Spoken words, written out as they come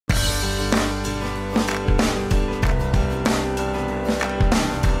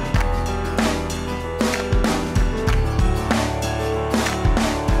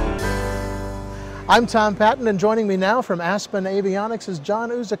I'm Tom Patton, and joining me now from Aspen Avionics is John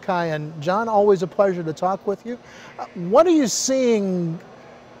Uczekaj. And John, always a pleasure to talk with you. What are you seeing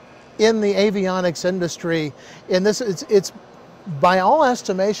in the avionics industry in this? It's by all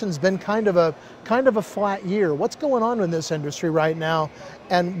estimations been kind of a flat year. What's going on in this industry right now,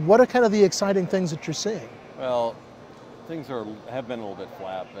 and what are kind of the exciting things that you're seeing? Well, things have been a little bit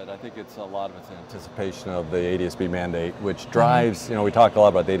flat, but I think it's a lot of it's in anticipation of the ADS-B mandate, which drives, you know, we talk a lot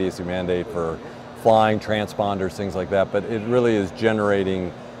about the ADS-B mandate for flying, transponders, things like that, but it really is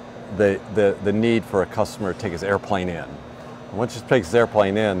generating the need for a customer to take his airplane in. And once you take his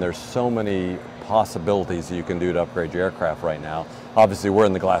airplane in, there's so many possibilities you can do to upgrade your aircraft right now. Obviously, we're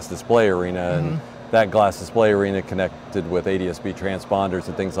in the glass display arena, and that glass display arena connected with ADS-B transponders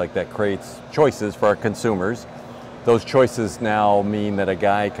and things like that creates choices for our consumers. Those choices now mean that a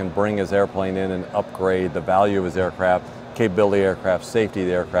guy can bring his airplane in and upgrade the value of his aircraft, capability of the aircraft, safety of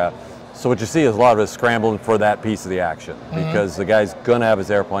the aircraft. So what you see is a lot of us scrambling for that piece of the action because the guy's going to have his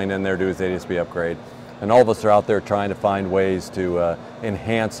airplane in there, do his ADS-B upgrade, and all of us are out there trying to find ways to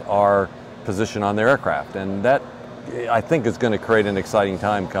enhance our position on their aircraft, and that I think is going to create an exciting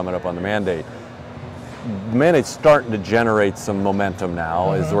time coming up on the mandate. The mandate's starting to generate some momentum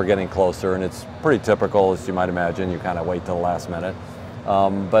now as we're getting closer, and it's pretty typical, as you might imagine. You kind of wait till the last minute.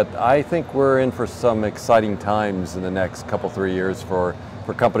 But I think we're in for some exciting times in the next couple, 3 years for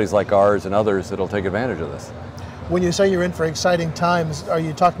companies like ours and others that'll take advantage of this. When you say you're in for exciting times, are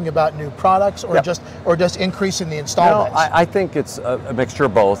you talking about new products or just increasing the installed base? I think it's a mixture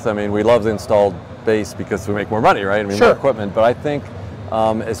of both. I mean, we love the installed base because we make more money, right? I mean, more equipment. But I think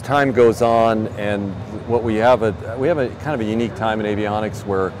as time goes on, and what we have a kind of a unique time in avionics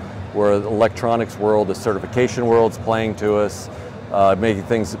where the electronics world, the certification world's playing to us, making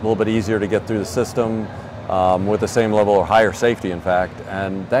things a little bit easier to get through the system with the same level or higher safety, in fact,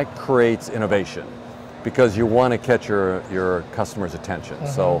 and that creates innovation because you want to catch your customers' attention.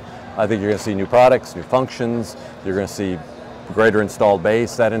 So I think you're going to see new products, new functions, you're going to see greater installed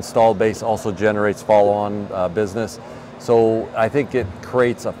base. That installed base also generates follow-on business. So I think it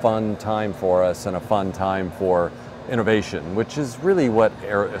creates a fun time for us and a fun time for innovation, which is really what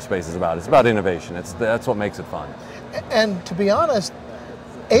aerospace is about. It's about innovation. That's what makes it fun. And to be honest,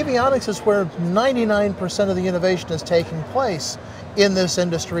 avionics is where 99% of the innovation is taking place in this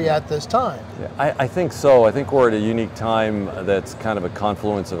industry at this time. Yeah, I think so. I think we're at a unique time that's kind of a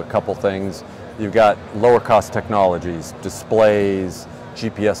confluence of a couple things. You've got lower cost technologies, displays,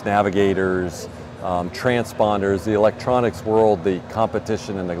 GPS navigators, transponders. The electronics world, the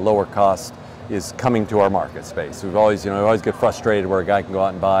competition and the lower cost is coming to our market space. We've always, we always get frustrated where a guy can go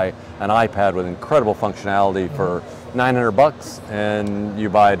out and buy an iPad with incredible functionality for $900, and you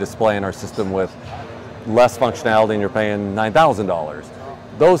buy a display in our system with less functionality and you're paying $9,000.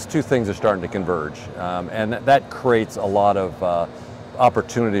 Those two things are starting to converge, and that creates a lot of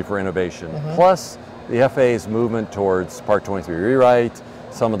opportunity for innovation. Plus, the FAA's movement towards Part 23 rewrite,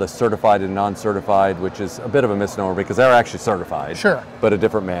 some of the certified and non-certified, which is a bit of a misnomer because they're actually certified, but a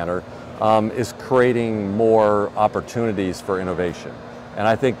different manner, is creating more opportunities for innovation. And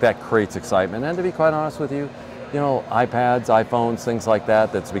I think that creates excitement. And to be quite honest with you, iPads, iPhones, things like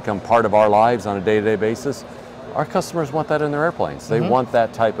that, that's become part of our lives on a day-to-day basis, our customers want that in their airplanes. They want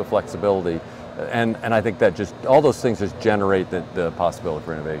that type of flexibility. And I think that all those things just generate the possibility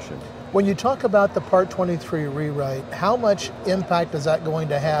for innovation. When you talk about the Part 23 rewrite, how much impact is that going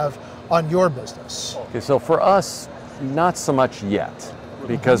to have on your business? Okay, so for us, not so much yet,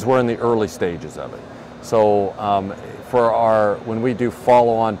 because we're in the early stages of it. So when we do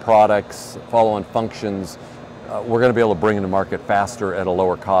follow-on products, follow-on functions, we're going to be able to bring in the market faster at a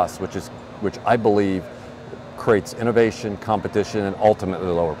lower cost, which I believe creates innovation, competition, and ultimately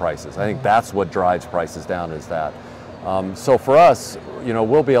lower prices. I think that's what drives prices down, is that. So for us,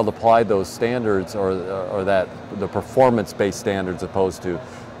 we'll be able to apply those standards or the performance-based standards opposed to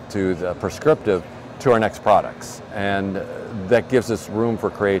the prescriptive to our next products. And that gives us room for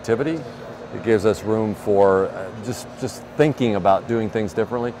creativity. It gives us room for just thinking about doing things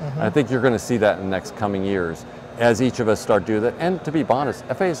differently. And I think you're going to see that in the next coming years as each of us start doing that. And to be honest,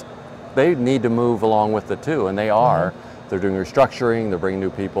 FAAs, they need to move along with it too, and they are. They're doing restructuring, they're bringing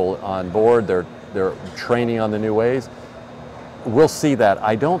new people on board, they're training on the new ways. We'll see that.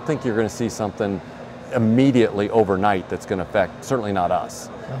 I don't think you're going to see something immediately overnight that's going to affect, certainly not us,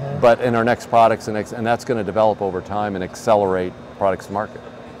 but in our next products, and that's going to develop over time and accelerate products to market.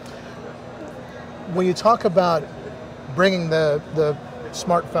 When you talk about bringing the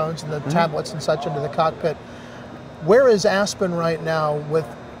smartphones and the tablets and such into the cockpit, where is Aspen right now with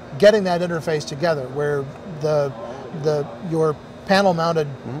getting that interface together, where your panel-mounted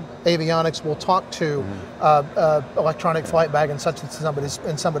avionics will talk to electronic flight bag in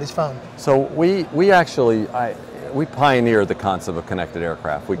somebody's phone. So we actually we pioneered the concept of connected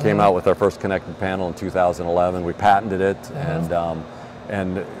aircraft. We came out with our first connected panel in 2011. We patented it,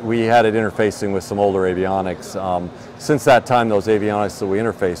 and we had it interfacing with some older avionics. Since that time, those avionics that we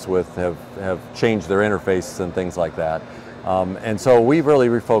interface with have changed their interface and things like that. And so we really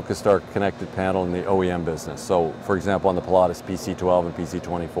refocused our connected panel in the OEM business. So, for example, on the Pilatus PC-12 and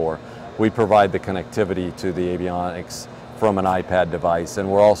PC-24, we provide the connectivity to the avionics from an iPad device, and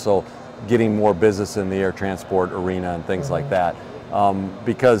we're also getting more business in the air transport arena and things like that.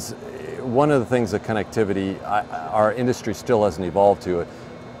 Because one of the things that connectivity, our industry still hasn't evolved to it.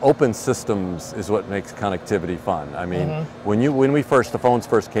 Open systems is what makes connectivity fun. I mean, when the phones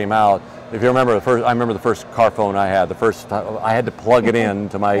first came out, if you remember I remember the first car phone I had. I had to plug it in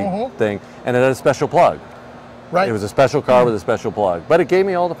to my thing, and it had a special plug. Right. It was a special car with a special plug, but it gave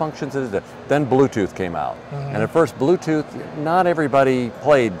me all the functions that it did. Then Bluetooth came out, and at first Bluetooth, not everybody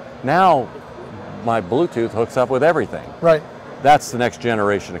played. Now, my Bluetooth hooks up with everything. Right. That's the next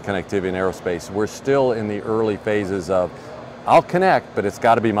generation of connectivity in aerospace. We're still in the early phases of, I'll connect, but it's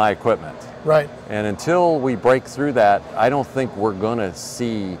got to be my equipment. Right. And until we break through that, I don't think we're going to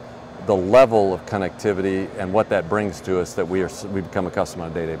see the level of connectivity and what that brings to us that we become accustomed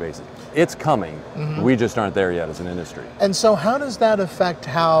on a day-to-day basis. It's coming. We just aren't there yet as an industry. And so how does that affect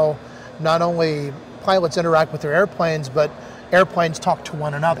how not only pilots interact with their airplanes, but airplanes talk to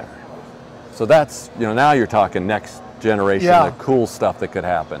one another? So that's, now you're talking next generation, the cool stuff that could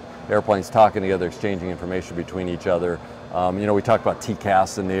happen. Airplanes talking together, exchanging information between each other. We talked about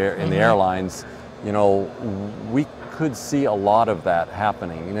TCAS in the airlines. We could see a lot of that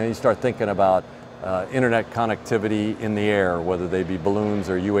happening. You start thinking about internet connectivity in the air, whether they be balloons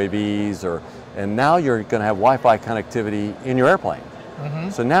or UAVs, and now you're going to have Wi-Fi connectivity in your airplane.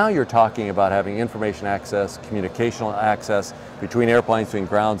 So now you're talking about having information access, communicational access between airplanes, between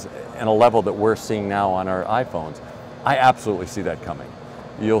grounds, and a level that we're seeing now on our iPhones. I absolutely see that coming.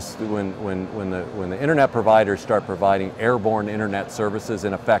 You'll when the internet providers start providing airborne internet services,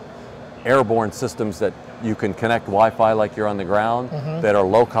 in effect, airborne systems that you can connect Wi-Fi like you're on the ground, that are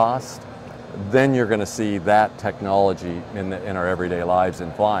low cost, then you're going to see that technology in our everyday lives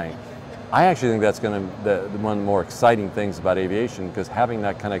in flying. I actually think that's going to one of the more exciting things about aviation, because having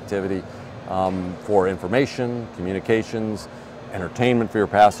that connectivity for information, communications, entertainment for your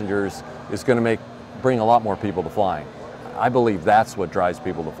passengers is going to bring a lot more people to flying. I believe that's what drives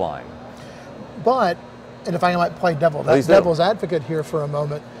people to flying. But, and if I might play devil's advocate here for a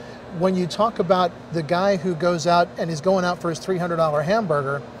moment, when you talk about the guy who goes out and he's going out for his $300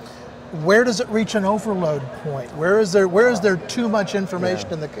 hamburger, where does it reach an overload point? Where is there too much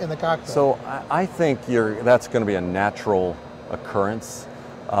information in the cockpit? So I think that's going to be a natural occurrence,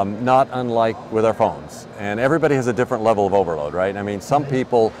 not unlike with our phones. And everybody has a different level of overload, right? I mean, some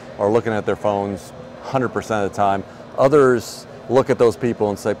people are looking at their phones 100% of the time. Others look at those people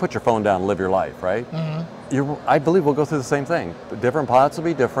and say, put your phone down and live your life, right? I believe we'll go through the same thing. Different pilots will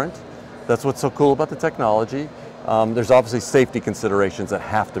be different. That's what's so cool about the technology. There's obviously safety considerations that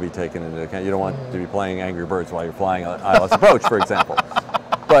have to be taken into account. You don't want to be playing Angry Birds while you're flying an ILS approach, for example.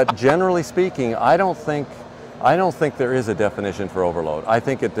 But generally speaking, I don't think there is a definition for overload. I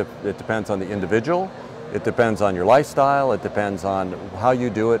think it depends on the individual. It depends on your lifestyle. It depends on how you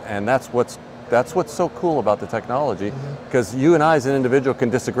do it, and that's what's so cool about the technology, because you and I as an individual can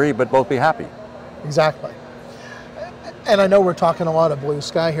disagree but both be happy. Exactly. And I know we're talking a lot of blue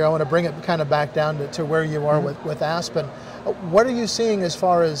sky here. I want to bring it kind of back down to where you are with Aspen. What are you seeing as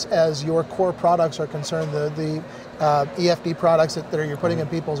far as your core products are concerned, the EFD products that you're putting in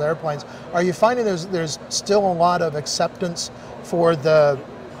people's airplanes? Are you finding there's still a lot of acceptance for the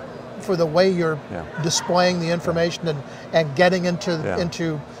way you're displaying the information and getting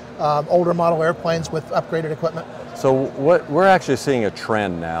into older model airplanes with upgraded equipment? So we're actually seeing a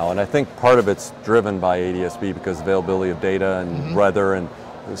trend now, and I think part of it's driven by ADS-B because availability of data and weather and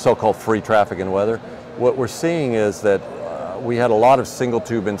so-called free traffic and weather. What we're seeing is that we had a lot of single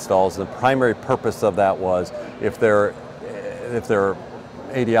tube installs, and the primary purpose of that was if their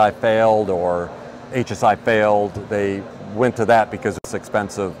ADI failed or HSI failed, they went to that because it's an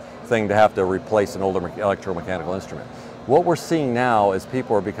expensive thing to have to replace an older electromechanical instrument. What we're seeing now is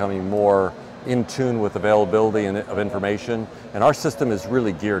people are becoming more in tune with availability of information, and our system is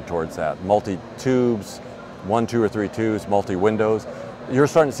really geared towards that. Multi-tubes, 1, 2, or 3 tubes, multi-windows. You're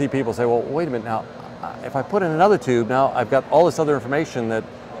starting to see people say, well, wait a minute now, if I put in another tube, now I've got all this other information that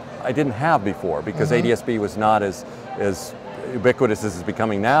I didn't have before, because ADS-B was not as ubiquitous as it's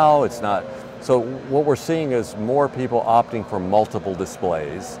becoming now. It's not, So what we're seeing is more people opting for multiple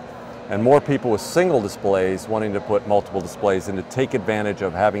displays, and more people with single displays wanting to put multiple displays in to take advantage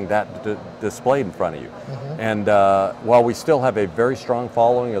of having that displayed in front of you. And while we still have a very strong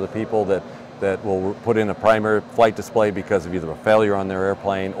following of the people that will put in a primary flight display because of either a failure on their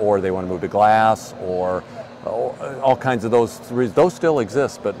airplane, or they want to move to glass, or all kinds of those reasons, those still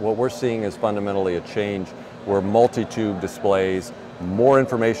exist, but what we're seeing is fundamentally a change where multi-tube displays, more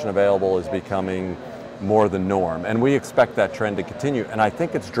information available, is becoming more the norm. And we expect that trend to continue. And I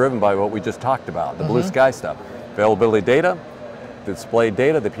think it's driven by what we just talked about, the blue sky stuff. Availability data, display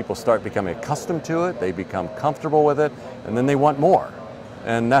data, that people start becoming accustomed to it, they become comfortable with it, and then they want more.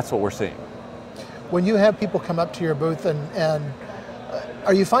 And that's what we're seeing. When you have people come up to your booth, and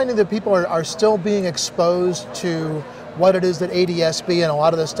are you finding that people are still being exposed to what it is that ADS-B and a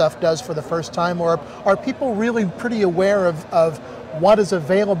lot of this stuff does for the first time, or are people really pretty aware of what is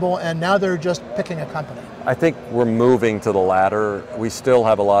available and now they're just picking a company? I think we're moving to the latter. We still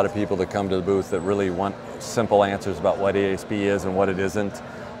have a lot of people that come to the booth that really want simple answers about what ADS-B is and what it isn't.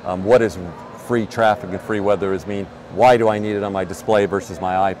 What does free traffic and free weather mean? Why do I need it on my display versus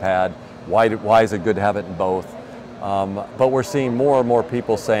my iPad? Why is it good to have it in both? But we're seeing more and more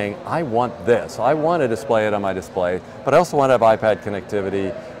people saying, I want this. I want to display it on my display, but I also want to have iPad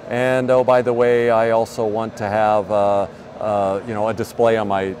connectivity. And oh, by the way, I also want to have you know, a display on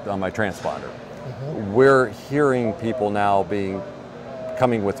my transponder. We're hearing people now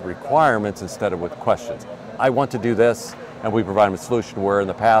coming with requirements instead of with questions. I want to do this, and we provide them a solution, where in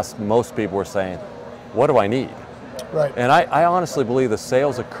the past most people were saying, what do I need? Right. And I honestly believe the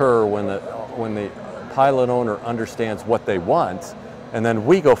sales occur when the pilot owner understands what they want, and then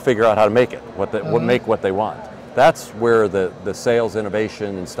we go figure out how to make it, make what they want. That's where the sales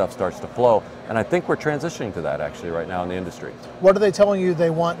innovation and stuff starts to flow, and I think we're transitioning to that actually right now in the industry. What are they telling you they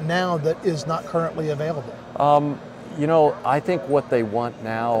want now that is not currently available? You know, I think what they want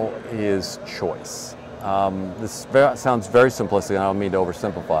now is choice. This sounds very simplistic, and I don't mean to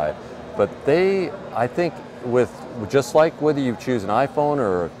oversimplify it, but I think just like whether you choose an iPhone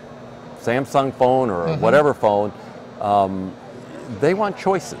or a Samsung phone or whatever phone, they want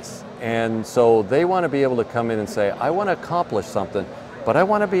choices. And so they want to be able to come in and say, I want to accomplish something, but I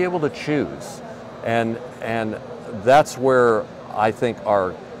want to be able to choose. And that's where I think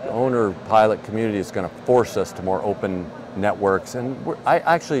our owner pilot community is going to force us to more open networks. And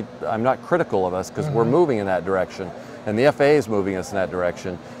I'm not critical of us, because we're moving in that direction, and the FAA is moving us in that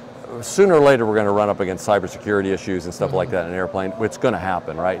direction. Sooner or later we're going to run up against cybersecurity issues and stuff like that in an airplane. It's going to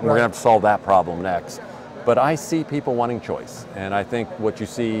happen, right? And we're going to have to solve that problem next. But I see people wanting choice, and I think what you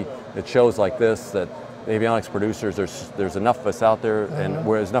see at shows like this, that the avionics producers, there's enough of us out there, and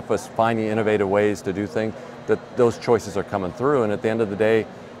there's enough of us finding innovative ways to do things, that those choices are coming through. And at the end of the day,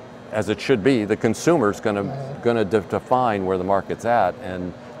 as it should be, the consumer's going to define where the market's at,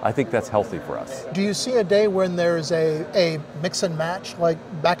 and I think that's healthy for us. Do you see a day when there's a mix and match, like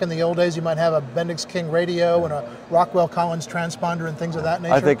back in the old days you might have a Bendix King radio and a Rockwell Collins transponder and things of that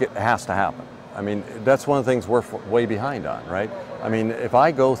nature? I think it has to happen. I mean, that's one of the things we're way behind on, right? I mean, if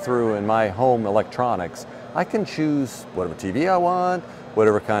I go through in my home electronics, I can choose whatever TV I want,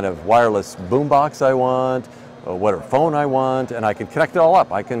 whatever kind of wireless boombox I want, or whatever phone I want, and I can connect it all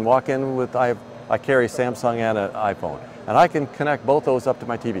up. I can walk in with, I carry Samsung and an iPhone, and I can connect both those up to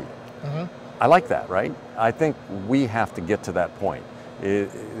my TV. I like that, right? I think we have to get to that point.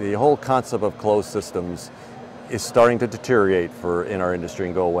 The whole concept of closed systems is starting to deteriorate in our industry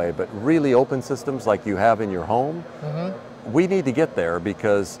and go away, but really open systems like you have in your home, we need to get there,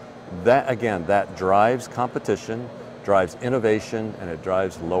 because that, again, that drives competition, drives innovation, and it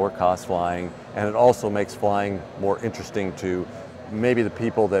drives lower cost flying, and it also makes flying more interesting to maybe the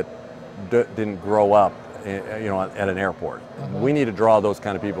people that didn't grow up at an airport. We need to draw those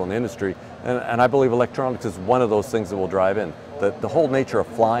kind of people in the industry, and I believe electronics is one of those things that will drive in. The whole nature of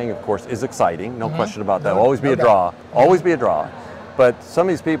flying, of course, is exciting, no question about that. Will always be a draw, always be a draw. But some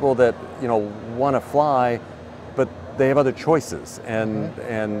of these people that want to fly, but they have other choices, and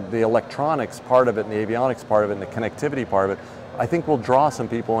the electronics part of it, and the avionics part of it, and the connectivity part of it, I think will draw some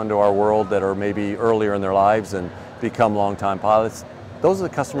people into our world that are maybe earlier in their lives and become long-time pilots. Those are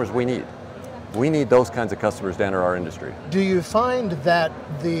the customers we need. We need those kinds of customers to enter our industry. Do you find that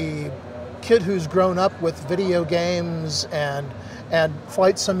the kid who's grown up with video games and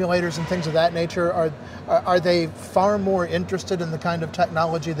flight simulators and things of that nature, are they far more interested in the kind of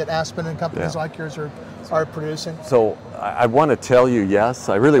technology that Aspen and companies like yours are producing? So I want to tell you yes.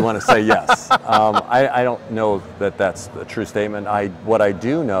 I really want to say yes. I don't know that that's a true statement. What I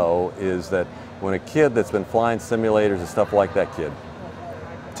do know is that when a kid that's been flying simulators and stuff like that kid,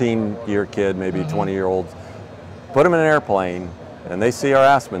 15-year kid, maybe 20-year-olds, put them in an airplane, and they see our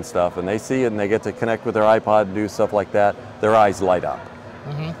Aspen stuff, and they see it, and they get to connect with their iPod and do stuff like that, their eyes light up.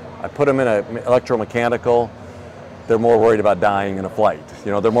 I put them in an electromechanical, they're more worried about dying in a flight.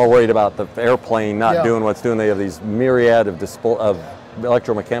 You know, they're more worried about the airplane not doing what's doing. They have these myriad of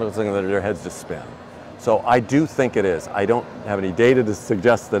electromechanical things that their heads just spin. So I do think it is. I don't have any data to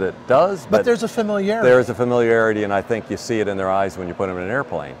suggest that it does, but there's a familiarity. There is a familiarity, and I think you see it in their eyes when you put them in an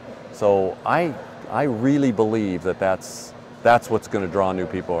airplane. So I really believe that that's what's going to draw new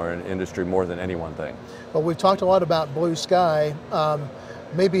people in industry more than any one thing. Well, we've talked a lot about blue sky.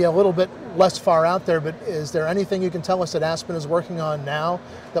 Maybe a little bit less far out there, but is there anything you can tell us that Aspen is working on now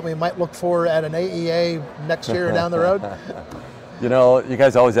that we might look for at an AEA next year or down the road? You know, you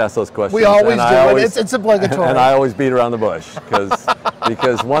guys always ask those questions. We always do. It's obligatory. And I always beat around the bush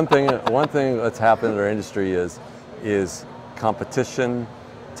because one thing that's happened in our industry is competition,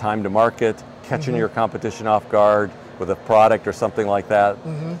 time to market, catching your competition off guard with a product or something like that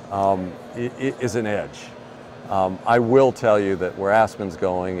is an edge. I will tell you that where Aspen's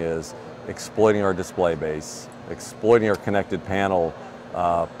going is exploiting our display base, exploiting our connected panel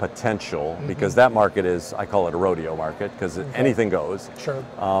potential, because that market is, I call it a rodeo market, because anything goes. Sure.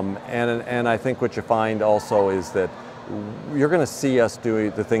 And I think what you find also is that you're going to see us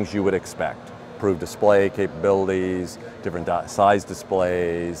do the things you would expect. Improved display capabilities, different size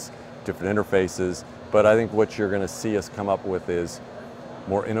displays, different interfaces, but I think what you're going to see us come up with is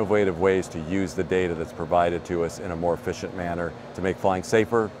more innovative ways to use the data that's provided to us in a more efficient manner to make flying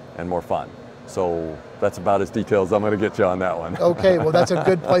safer and more fun. So that's about as detailed as I'm going to get you on that one. Okay, well that's a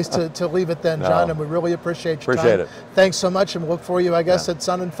good place to leave it then, John, and we really appreciate your time. Appreciate it. Thanks so much, and we'll look for you, I guess, at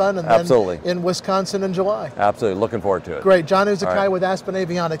Sun and Fun, and then in Wisconsin in July. Absolutely, looking forward to it. Great, John Uczekaj with Aspen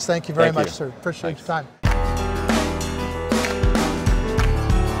Avionics. Thank you very much, sir. Appreciate your time.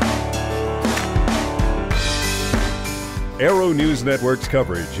 Aero-News Network's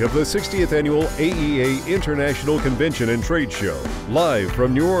coverage of the 60th Annual AEA International Convention and Trade Show, live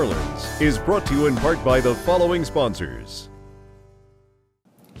from New Orleans, is brought to you in part by the following sponsors.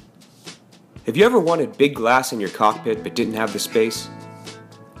 Have you ever wanted big glass in your cockpit but didn't have the space?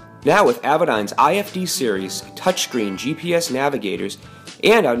 Now with Avidyne's IFD series, touchscreen GPS navigators,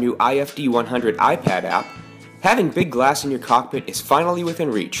 and our new IFD 100 iPad app, having big glass in your cockpit is finally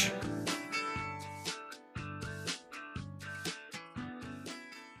within reach.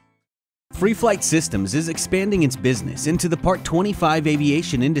 FreeFlight Systems is expanding its business into the Part 25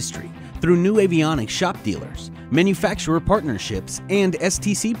 aviation industry through new avionics shop dealers, manufacturer partnerships, and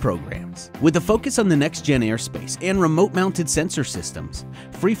STC programs. With a focus on the next-gen airspace and remote-mounted sensor systems,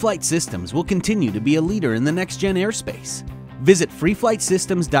 FreeFlight Systems will continue to be a leader in the next-gen airspace. Visit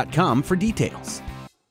freeflightsystems.com for details.